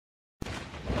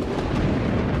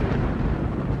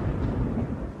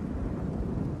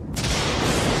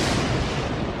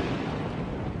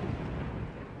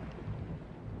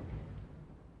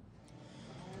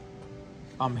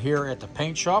I'm here at the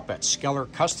paint shop at Skeller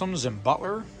Customs in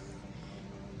Butler.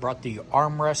 Brought the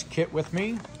armrest kit with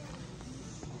me.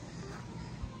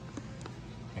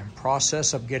 In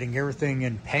process of getting everything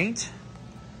in paint.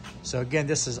 So again,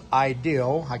 this is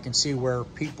ideal. I can see where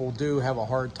people do have a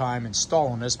hard time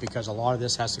installing this because a lot of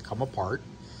this has to come apart.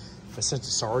 But since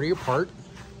it's already apart,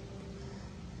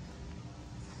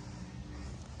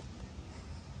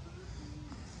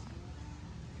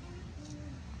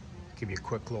 give you a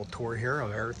quick little tour here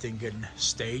of everything getting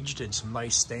staged and some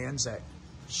nice stands that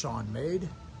Sean made.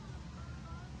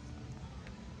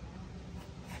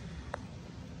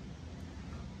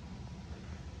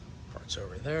 Parts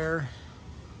over there.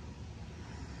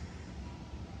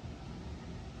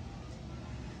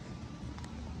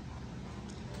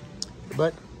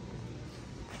 But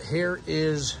here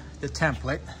is the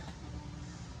template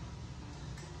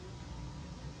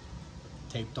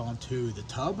taped onto the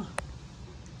tub.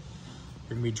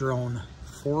 We're going to be drilling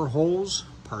 4 holes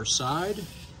per side.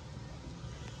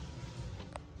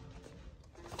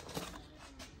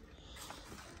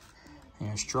 The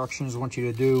instructions want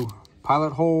you to do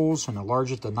pilot holes and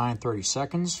enlarge it to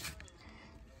 9/32.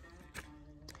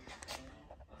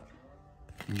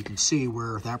 And you can see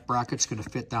where that bracket's going to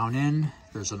fit down in.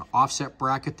 There's an offset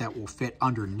bracket that will fit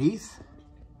underneath.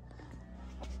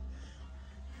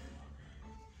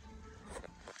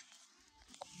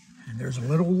 And there's a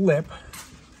little lip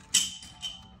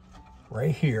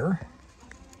right here.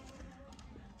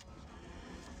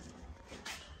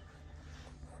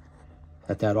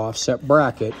 That offset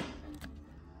bracket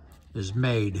is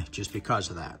made just because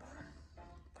of that.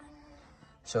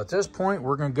 So at this point,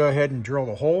 we're going to go ahead and drill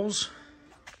the holes.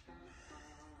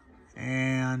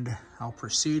 And I'll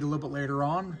proceed a little bit later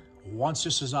on once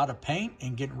this is out of paint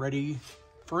and getting ready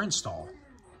for install.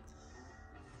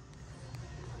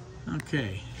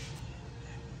 Okay,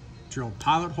 drilled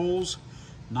pilot holes,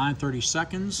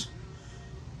 9/32.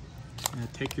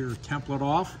 Take your template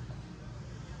off.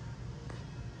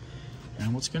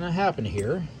 And what's going to happen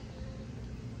here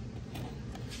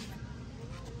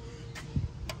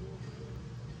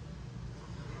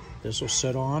this will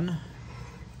sit on,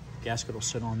 gasket will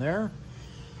sit on there.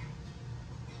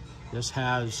 This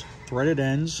has threaded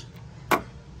ends. I'm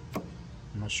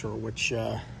not sure which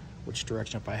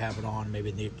direction, if I have it on, maybe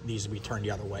it needs to be turned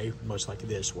the other way, most likely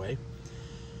this way.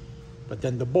 But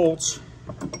then the bolts,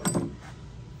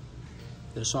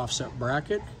 this offset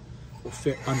bracket will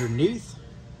fit underneath,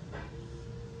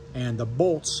 and the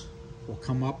bolts will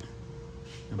come up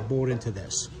and bolt into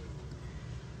this.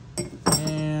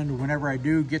 And whenever I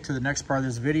do get to the next part of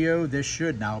this video, this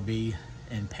should now be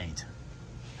in paint.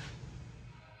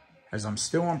 As I'm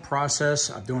still in process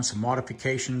of doing some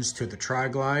modifications to the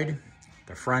Tri-Glide,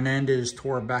 the front end is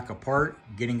tore back apart,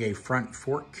 getting a front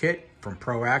fork kit from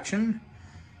Pro Action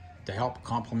to help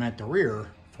complement the rear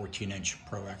 14-inch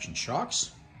Pro Action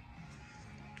shocks.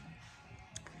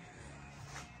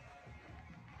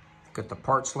 Got the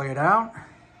parts laid out.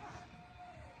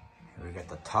 Here we got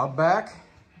the tub back.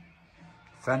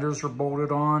 Fenders are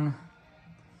bolted on.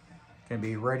 Gonna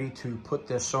be ready to put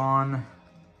this on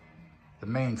the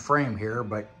main frame here,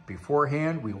 but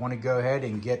beforehand, we want to go ahead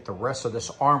and get the rest of this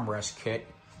armrest kit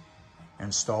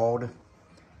installed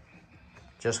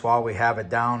just while we have it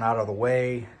down out of the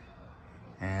way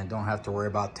and don't have to worry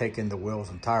about taking the wheels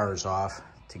and tires off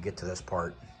to get to this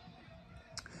part.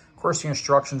 Of course, the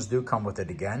instructions do come with it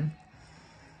again.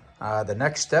 The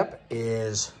next step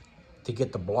is to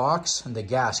get the blocks and the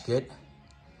gasket,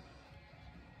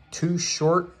 2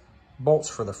 short bolts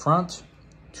for the front,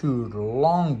 2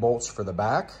 long bolts for the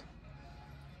back,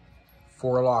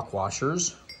 4 lock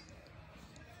washers,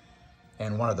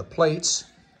 and one of the plates.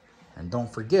 And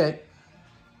don't forget,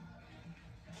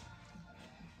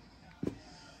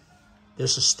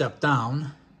 this is step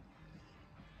down.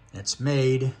 It's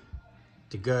made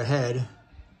to go ahead.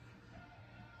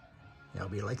 It'll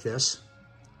be like this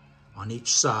on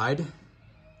each side.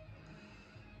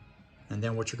 And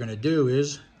then what you're going to do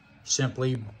is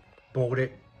simply bolt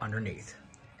it underneath.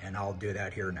 And I'll do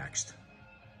that here next.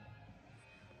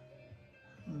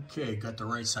 Okay, got the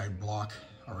right side block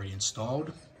already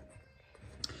installed.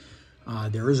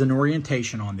 There is an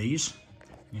orientation on these.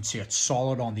 You can see it's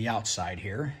solid on the outside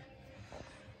here.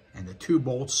 And the 2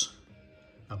 bolts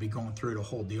I'll be going through to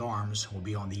hold the arms will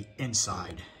be on the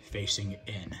inside, facing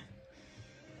in.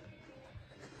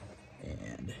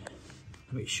 And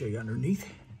let me show you underneath.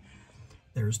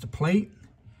 There's the plate.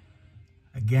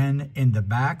 Again, in the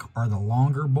back are the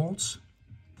longer bolts.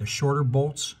 The shorter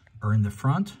bolts are in the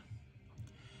front.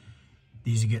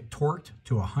 These get torqued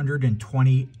to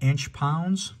 120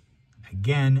 inch-pounds.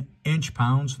 Again,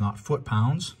 inch-pounds, not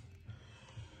foot-pounds.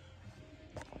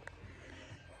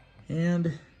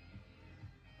 And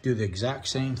do the exact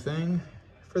same thing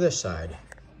for this side.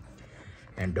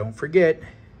 And don't forget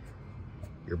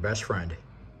your best friend.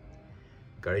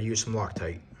 Gotta use some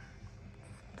Loctite.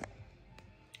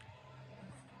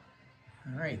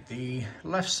 All right, the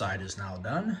left side is now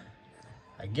done.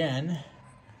 Again,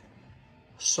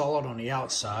 solid on the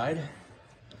outside.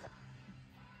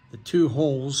 The two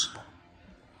holes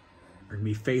are gonna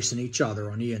be facing each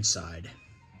other on the inside.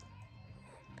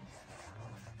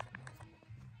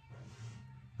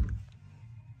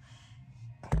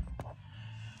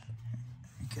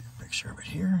 Get a picture of it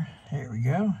here. There we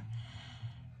go.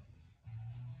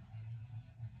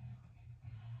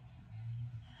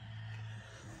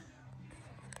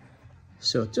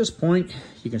 So at this point,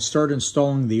 you can start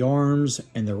installing the arms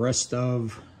and the rest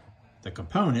of the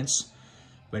components.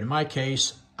 But in my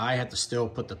case, I had to still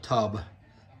put the tub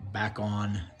back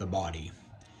on the body.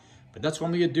 But that's what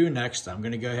I'm gonna do next. I'm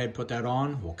gonna go ahead and put that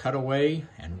on. We'll cut away.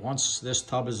 And once this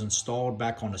tub is installed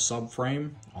back on the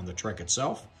subframe on the Trike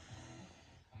itself,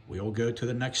 we'll go to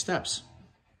the next steps.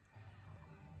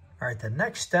 All right, the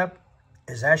next step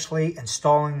is actually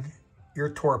installing your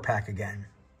tour pack again,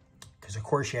 because of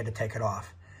course you had to take it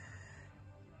off.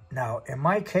 Now, in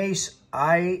my case,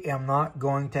 I am not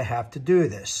going to have to do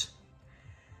this.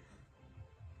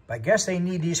 But I guess they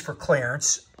need these for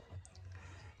clearance.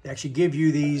 They actually give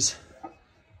you these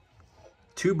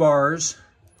 2 bars,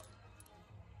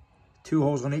 2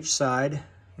 holes on each side.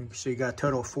 So you got a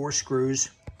total of 4 screws.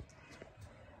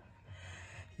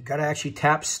 You got to actually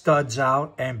tap studs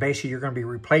out, and basically you're going to be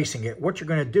replacing it. What you're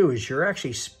going to do is you're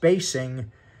actually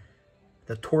spacing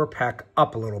the tour pack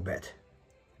up a little bit.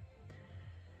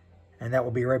 And that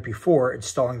will be right before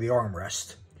installing the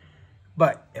armrest.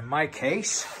 But in my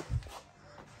case,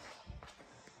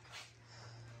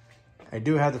 I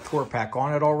do have the tour pack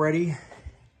on it already.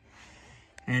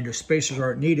 And the spacers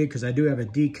aren't needed because I do have a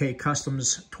DK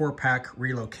Customs tour pack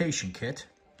relocation kit.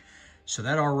 So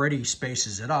that already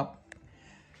spaces it up.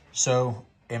 So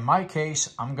in my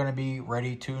case, I'm going to be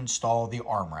ready to install the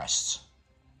armrests.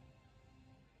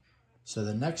 So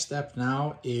the next step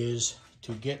now is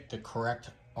to get the correct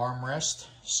armrest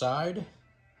side.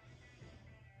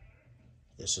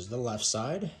 This is the left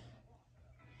side.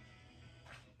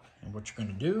 And what you're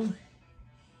going to do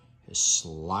is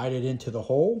slide it into the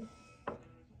hole.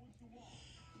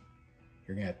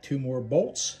 You're going to have 2 more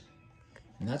bolts.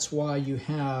 And that's why you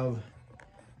have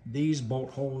these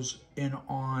bolt holes in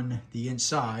on the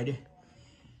inside.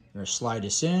 You're going to slide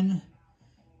this in,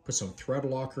 put some thread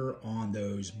locker on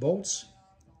those bolts,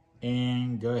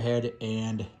 and go ahead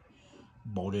and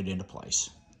bolt it into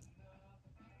place.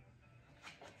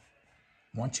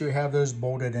 Once you have those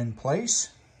bolted in place,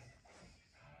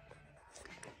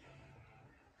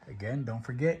 again, don't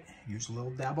forget, use a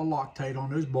little dab of Loctite on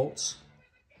those bolts.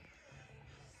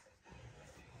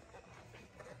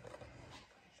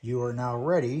 You are now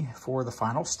ready for the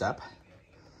final step.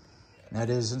 And that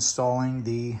is installing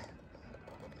the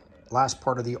last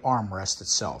part of the armrest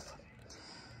itself.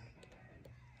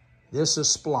 This is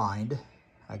splined,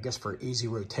 I guess for easy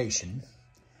rotation.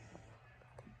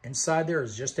 Inside there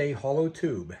is just a hollow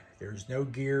tube. There's no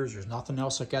gears, there's nothing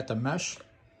else like that to mesh.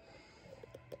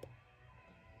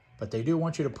 But they do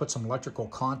want you to put some electrical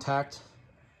contact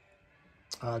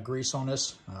grease on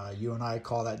this. You and I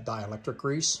call that dielectric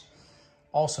grease.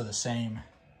 Also the same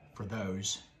for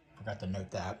those. Forgot to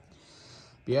note that.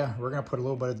 But yeah, we're going to put a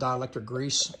little bit of dielectric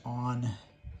grease on.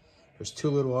 There's 2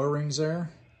 little O-rings there.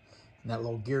 And that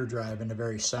little gear drive in the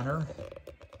very center,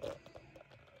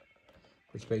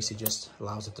 which basically just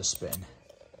allows it to spin.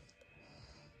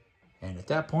 And at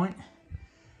that point,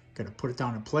 going to put it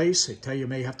down in place. They tell you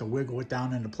may have to wiggle it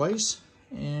down into place.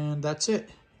 And that's it.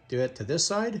 Do it to this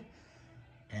side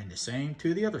and the same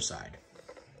to the other side.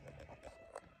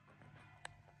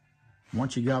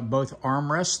 Once you got both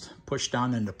armrests pushed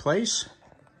down into place,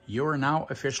 you are now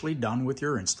officially done with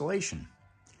your installation.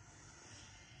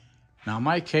 Now in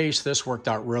my case, this worked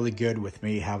out really good with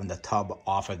me having the tub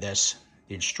off of this.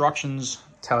 The instructions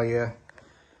tell you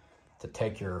to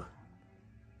take your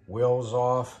wheels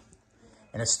off.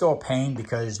 And it's still a pain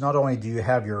because not only do you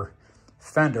have your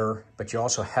fender, but you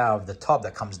also have the tub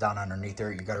that comes down underneath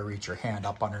there. You got to reach your hand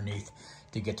up underneath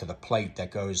to get to the plate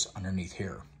that goes underneath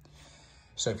here.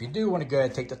 So if you do want to go ahead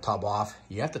and take the tub off,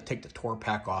 you have to take the tour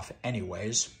pack off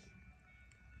anyways.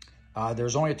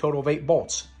 There's only a total of 8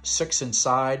 bolts, 6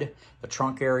 inside the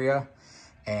trunk area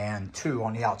and 2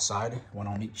 on the outside, 1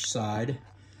 on each side,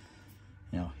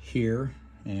 here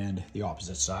and the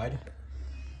opposite side.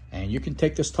 And you can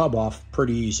take this tub off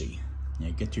pretty easy.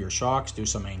 Get to your shocks, do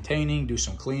some maintaining, do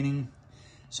some cleaning.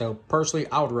 So personally,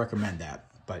 I would recommend that.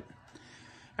 But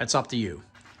That's up to you.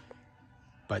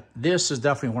 But this is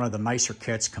definitely one of the nicer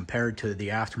kits compared to the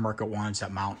aftermarket ones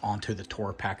that mount onto the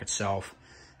tour pack itself.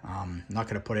 I'm not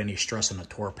going to put any stress on the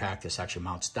tour pack. This actually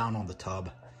mounts down on the tub.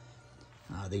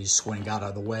 These swing out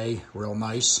of the way real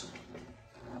nice.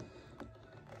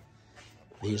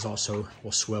 These also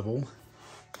will swivel.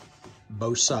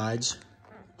 Both sides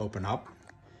open up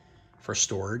for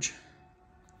storage.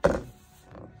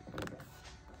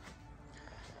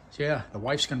 So yeah, the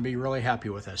wife's going to be really happy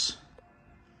with this.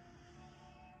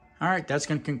 All right, that's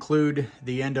going to conclude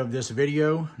the end of this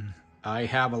video. I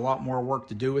have a lot more work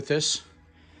to do with this.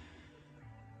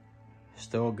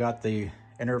 Still got the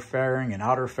inner fairing and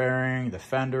outer fairing, the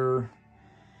fender,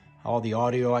 all the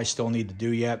audio I still need to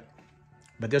do yet.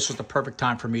 But this was the perfect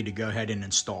time for me to go ahead and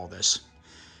install this.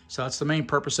 So that's the main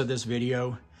purpose of this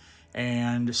video.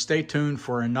 And stay tuned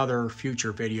for another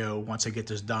future video. Once I get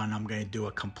this done, I'm going to do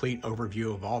a complete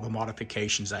overview of all the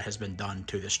modifications that has been done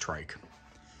to this trike.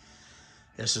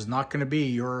 This is not going to be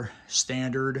your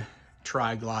standard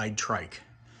tri-glide trike.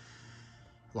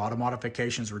 A lot of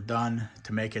modifications were done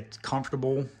to make it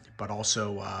comfortable, but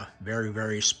also very,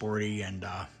 very sporty, and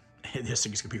this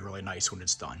thing's going to be really nice when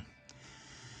it's done.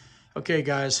 Okay,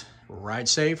 guys, ride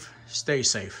safe, stay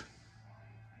safe.